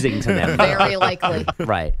losing to them. Very likely.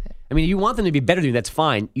 Right. I mean, you want them to be better than you, that's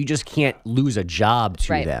fine. You just can't lose a job to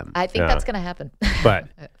them. I think that's going to happen. But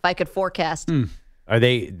if I could forecast. Are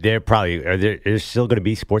there still going to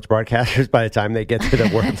be sports broadcasters by the time they get to the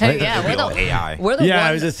workplace? Yeah, we're the AI.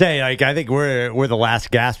 I was just saying, I think we're the last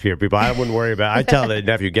gasp here, people. I wouldn't worry about it. I tell the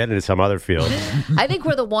nephew, get into some other field. I think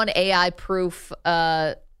we're the one AI-proof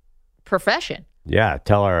profession. Yeah,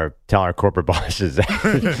 tell our corporate bosses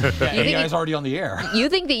that. AI's already on the air. You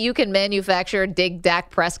think that you can manufacture Dig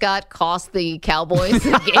Dak Prescott cost the Cowboys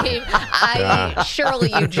the game?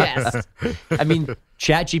 Surely you jest. I mean,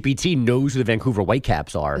 ChatGPT knows who the Vancouver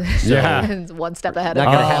Whitecaps are. So it's one step ahead of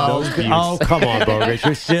come on, Bogus.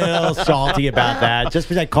 You're still salty about that. Just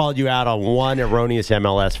because I called you out on one erroneous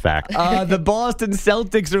MLS fact. The Boston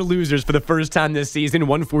Celtics are losers for the first time this season,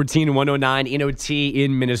 114-109 in OT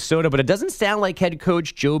in Minnesota. But it doesn't sound like head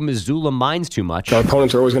coach Joe Mazzulla minds too much. Our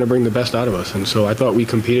opponents are always going to bring the best out of us, and so I thought we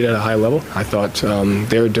competed at a high level. I thought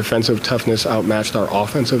their defensive toughness outmatched our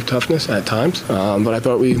offensive toughness at times, but I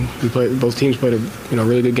thought both teams played a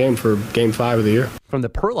really good game for Game 5 of the year. From the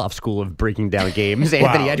Perloff school of breaking down games,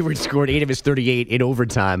 Anthony Edwards scored 8 of his 38 in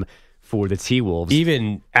overtime for the T-Wolves.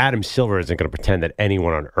 Even Adam Silver isn't going to pretend that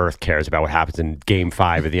anyone on earth cares about what happens in Game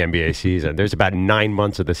 5 of the NBA season. There's about 9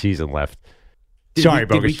 months of the season left. Did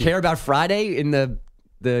we care about Friday in the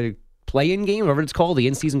play-in game, whatever it's called, the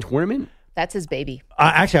in-season tournament? That's his baby.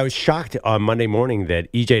 Actually, I was shocked on Monday morning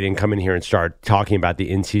that EJ didn't come in here and start talking about the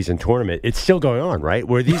in-season tournament. It's still going on, right?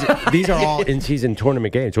 Where these are all in-season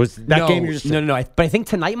tournament games. Was that game you're just No. But I think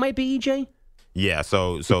tonight might be, EJ? Yeah,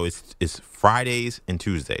 so it's Fridays and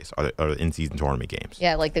Tuesdays are the in-season tournament games.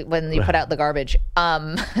 Yeah, like when you put out the garbage.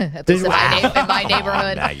 In my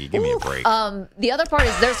neighborhood. Maggie, give me a break. The other part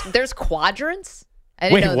is there's quadrants. I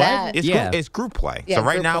didn't know that. It's group play. Yeah, so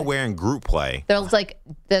right now we're in group play. There's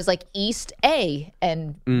like East A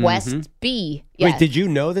and West B. Yeah. Wait, did you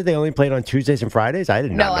know that they only played on Tuesdays and Fridays? I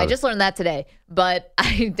didn't know. No, I just learned that today. But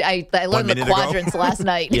I learned the quadrants last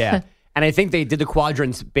night. Yeah. And I think they did the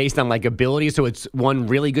quadrants based on ability. So it's one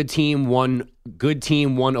really good team, one good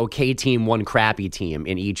team, one okay team, one crappy team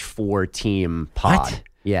in each 4-team pod. What?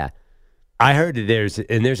 Yeah. I heard that there's an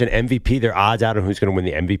MVP. There are odds out on who's going to win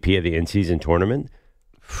the MVP of the in-season tournament.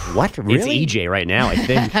 What? Really? It's EJ right now, I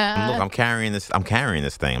think. Look, I'm carrying this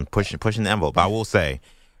thing. I'm pushing the envelope. I will say,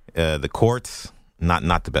 the courts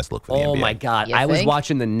not the best look for the NBA. Oh my God! I was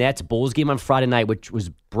watching the Nets Bulls game on Friday night, which was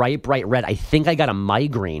bright red. I think I got a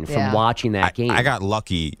migraine from watching that game. I got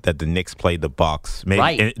lucky that the Knicks played the Bucks. Maybe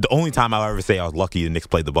right. The only time I'll ever say I was lucky the Knicks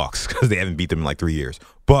played the Bucks because they haven't beat them in like 3 years.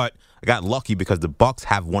 But I got lucky because the Bucks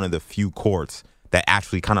have one of the few courts that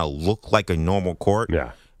actually kind of look like a normal court.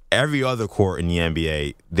 Yeah. Every other court in the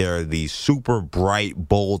NBA, there are these super bright,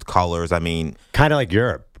 bold colors. I mean, kind of like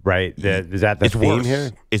Europe, right? Is that the theme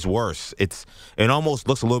here? It's worse. It almost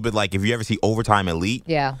looks a little bit like if you ever see Overtime Elite.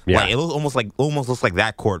 Yeah. Like it almost looks like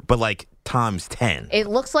that court, but like times 10. It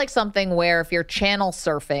looks like something where if you're channel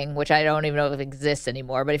surfing, which I don't even know if it exists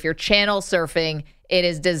anymore, but if you're channel surfing, it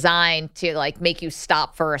is designed to make you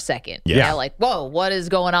stop for a second. Yeah. Like, whoa, what is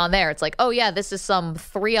going on there? It's like, oh yeah, this is some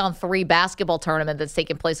 3-on-3 basketball tournament that's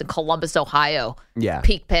taking place in Columbus, Ohio. Yeah.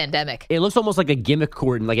 Peak pandemic. It looks almost like a gimmick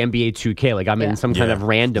court in NBA 2K. Like I'm in some kind of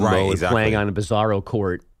random mode playing on a bizarro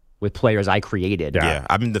court with players I created. Yeah.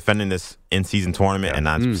 I've been defending this in-season tournament, and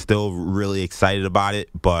I'm still really excited about it,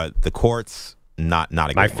 but the courts... Not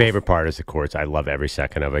a My favorite part is the courts. I love every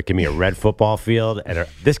second of it. Give me a red football field, and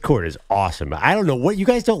this court is awesome. I don't know what you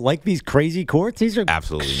guys don't like these crazy courts. These are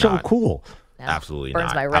absolutely so not. Cool. Absolutely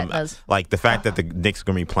burns not. my retinas. Like the fact that the Knicks are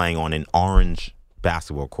going to be playing on an orange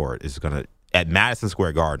basketball court is going to at Madison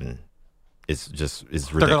Square Garden. Is ridiculous.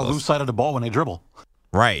 They're going to lose sight of the ball when they dribble.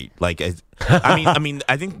 Right. Like, I mean,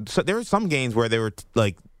 I think there were some games where they were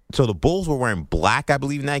like, so the Bulls were wearing black, I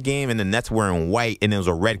believe, in that game, and the Nets were wearing white, and it was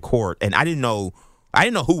a red court, and I didn't know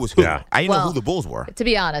who was who. Yeah. I didn't know who the Bulls were. To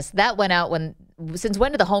be honest, that went out since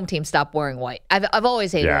when did the home team stop wearing white? I've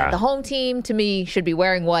always hated that. The home team, to me, should be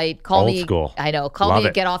wearing white. Old school. I know. Call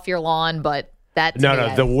me get off your lawn, but that.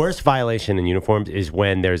 No. The worst violation in uniforms is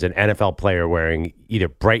when there's an NFL player wearing either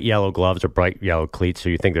bright yellow gloves or bright yellow cleats, so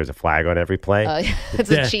you think there's a flag on every play. It's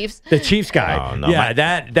the Chiefs. The Chiefs guy.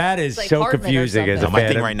 That is like so confusing. As a my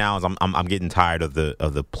fan thing right now is I'm getting tired of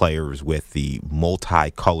the players with the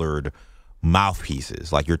multicolored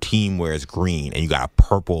mouthpieces. Like your team wears green and you got a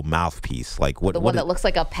purple mouthpiece. Like what? The one that looks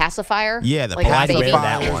like a pacifier. Yeah, the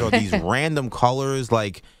pacifiers or these random colors.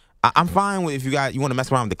 Like. I'm fine with if you want to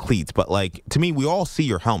mess around with the cleats, but like to me, we all see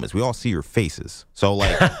your helmets, we all see your faces. So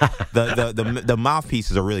like the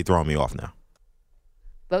mouthpieces are really throwing me off now.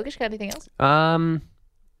 Bogish, got anything else? MLS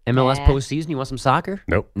postseason. You want some soccer?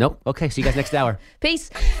 Nope. Okay, see you guys next hour. Peace.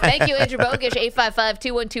 Thank you, Andrew Bogish.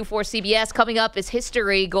 855-2124-CBS. Coming up, is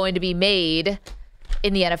history going to be made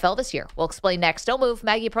in the NFL this year? We'll explain next. Don't move.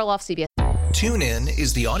 Maggie Perloff, CBS. TuneIn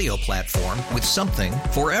is the audio platform with something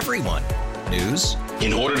for everyone. News.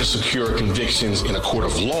 In order to secure convictions in a court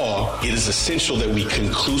of law, it is essential that we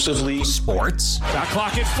conclusively. Sports. Shot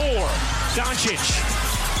clock at 4.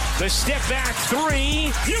 Doncic. The step back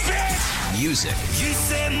 3. You bet. Music. You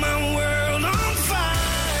set my world on fire.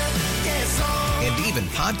 Yes, and even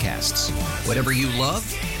podcasts. Whatever you love,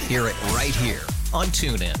 hear it right here on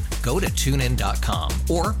TuneIn. Go to TuneIn.com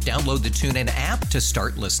or download the TuneIn app to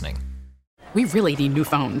start listening. We really need new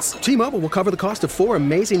phones. T-Mobile will cover the cost of 4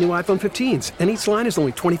 amazing new iPhone 15s, and each line is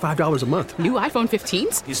only $25 a month. New iPhone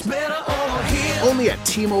 15s? It's better over here. Only at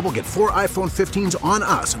T-Mobile, get 4 iPhone 15s on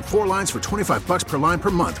us and 4 lines for $25 per line per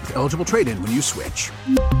month with eligible trade-in when you switch.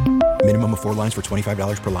 Minimum of 4 lines for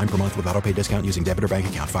 $25 per line per month with autopay discount using debit or bank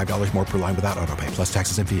account. $5 more per line without autopay, plus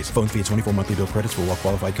taxes and fees. Phone fee at 24 monthly bill credits for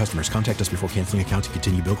well-qualified customers. Contact us before canceling account to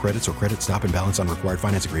continue bill credits or credit stop and balance on required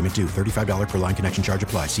finance agreement due. $35 per line connection charge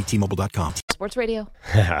applies. See T-Mobile.com. Sports Radio.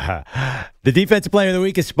 The Defensive Player of the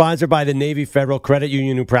Week is sponsored by the Navy Federal Credit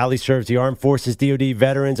Union, who proudly serves the Armed Forces, DoD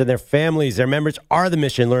veterans, and their families. Their members are the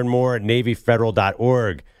mission. Learn more at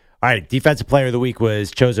NavyFederal.org. All right, Defensive Player of the Week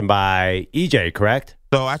was chosen by EJ, correct?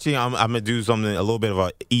 So actually, I'm going to do a little bit of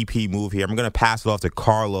an EP move here. I'm going to pass it off to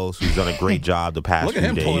Carlos, who's done a great job the past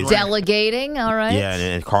few days. Delegating, all right. Yeah,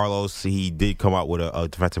 and Carlos, he did come out with a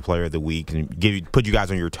Defensive Player of the Week and put you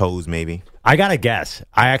guys on your toes, maybe. I got to guess.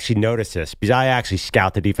 I actually noticed this because I actually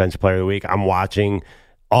scout the Defensive Player of the Week. I'm watching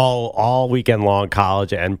all weekend long,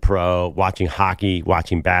 college and pro, watching hockey,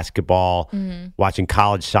 watching basketball, watching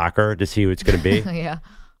college soccer to see who it's going to be. Yeah.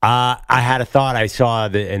 I had a thought. I saw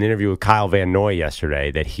an interview with Kyle Van Noy yesterday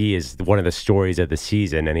that he is one of the stories of the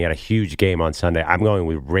season, and he had a huge game on Sunday. I'm going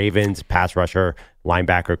with Ravens pass rusher,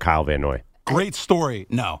 linebacker Kyle Van Noy. Great story.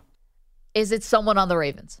 No. Is it someone on the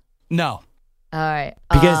Ravens? No. All right.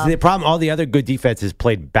 Because the problem, all the other good defenses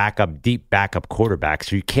played deep backup quarterback,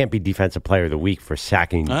 so you can't be Defensive Player of the Week for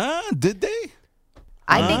sacking. Did they?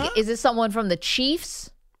 I think, is it someone from the Chiefs?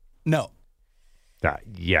 No.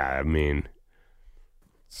 Yeah, I mean...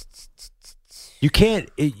 You can't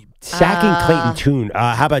sacking Clayton Tune.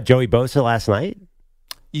 How about Joey Bosa last night?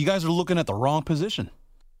 You guys are looking at the wrong position.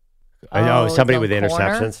 I know somebody with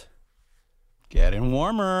interceptions. Getting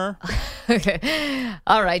warmer.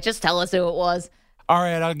 All right, just tell us who it was. All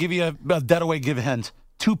right, I'll give you a dead away give hint.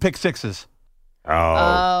 2 pick sixes.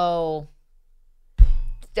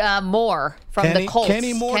 Moore from the Colts.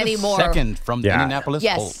 Kenny Moore, second from the Indianapolis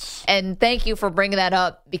Colts. And thank you for bringing that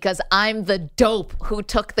up because I'm the dope who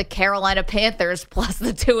took the Carolina Panthers plus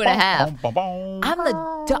the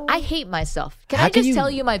 2.5. I hate myself. Can I just tell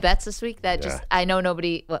you my bets this week? I know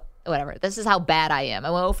nobody. Whatever. This is how bad I am.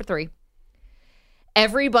 I went 0 for 3.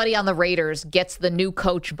 Everybody on the Raiders gets the new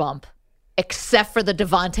coach bump. Except for the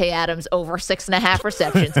Devontae Adams over 6.5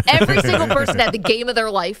 receptions. Every single person had the game of their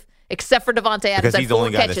life, except for Devontae Adams. Because he's the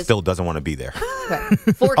only guy that still doesn't want to be there. Right.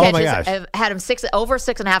 4 catches, had him over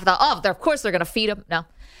 6.5. Thought, of course they're going to feed him. No.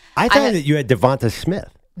 I thought that you had Devonta Smith.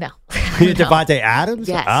 No. You had Devontae Adams?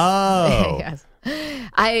 Yes. Oh. Yes.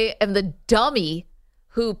 I am the dummy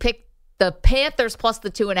who picked the Panthers plus the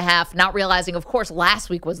 2.5, not realizing, of course, last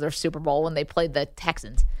week was their Super Bowl when they played the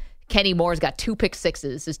Texans. Kenny Moore's got 2 pick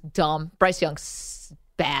sixes. It's dumb. Bryce Young's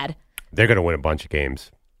bad. They're going to win a bunch of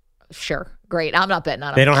games. Sure. Great. I'm not betting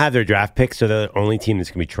on them. They don't have their draft picks, so they're the only team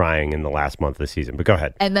that's going to be trying in the last month of the season. But go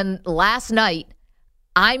ahead. And then last night,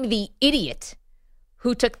 I'm the idiot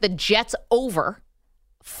who took the Jets over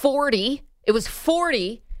 40. It was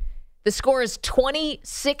 40 The score is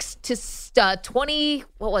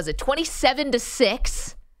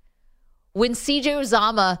 27-6 when CJ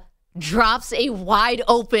Uzomah drops a wide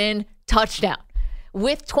open touchdown.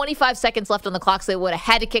 With 25 seconds left on the clock, so they would have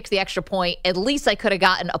had to kick the extra point. At least I could have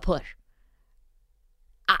gotten a push.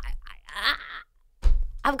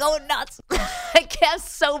 I'm going nuts. I am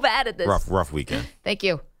so bad at this. Rough weekend. Thank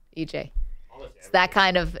you, EJ. It's that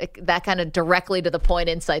kind of directly to the point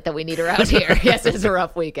insight that we need around here. Yes, it's a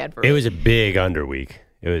rough weekend for me. It was a big under week.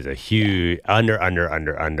 It was a huge under.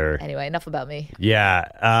 Anyway, enough about me. Yeah,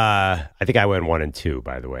 I think I went 1-2.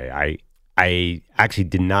 By the way, I actually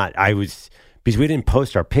did not. Because we didn't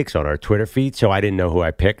post our picks on our Twitter feed, so I didn't know who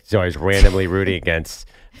I picked. So I was randomly rooting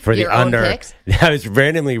for the under. Picks? I was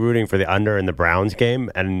randomly rooting for the under in the Browns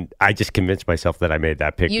game, and I just convinced myself that I made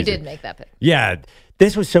that pick. You did make that pick. Yeah,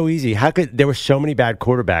 this was so easy. There were so many bad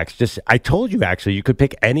quarterbacks. I told you actually, you could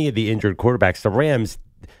pick any of the injured quarterbacks. The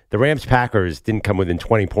Rams Packers didn't come within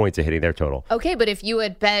 20 points of hitting their total. Okay, but if you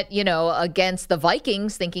had bet, against the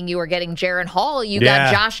Vikings, thinking you were getting Jaron Hall, you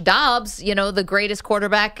got Josh Dobbs, the greatest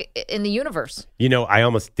quarterback in the universe. I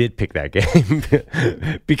almost did pick that game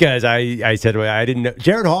because I said, well, I didn't know.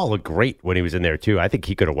 Jaron Hall looked great when he was in there, too. I think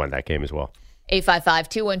he could have won that game as well.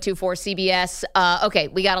 855-2124-CBS. Okay,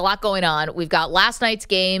 we got a lot going on. We've got last night's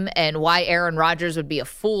game and why Aaron Rodgers would be a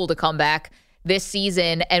fool to come back this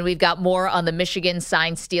season, and we've got more on the Michigan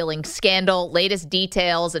sign stealing scandal, latest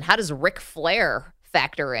details, and how does Ric Flair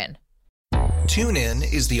factor in? TuneIn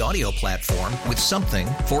is the audio platform with something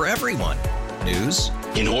for everyone. News.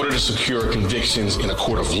 In order to secure convictions in a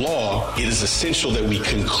court of law, it is essential that we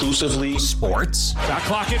conclusively. Sports. Shot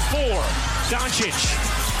clock at 4. Doncic.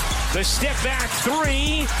 The step back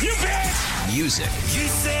 3. You bet. Music. You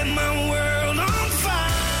set my world on fire.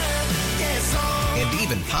 Yes, and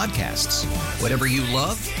even podcasts. Whatever you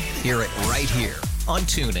love, hear it right here on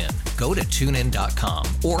TuneIn. Go to TuneIn.com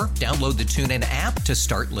or download the TuneIn app to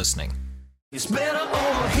start listening. It's better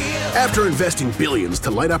over here. After investing billions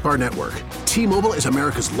to light up our network, T-Mobile is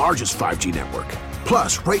America's largest 5G network.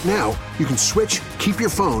 Plus, right now, you can switch, keep your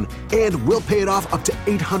phone, and we'll pay it off up to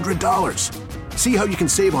 $800. See how you can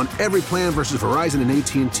save on every plan versus Verizon and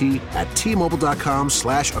AT&T at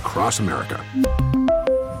T-Mobile.com/across America.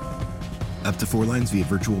 Up to 4 lines via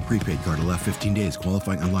virtual prepaid card. Allow 15 days.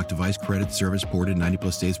 Qualifying unlocked device credit. Service ported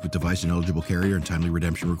 90+ states with device and eligible carrier and timely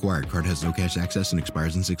redemption required. Card has no cash access and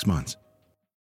expires in 6 months.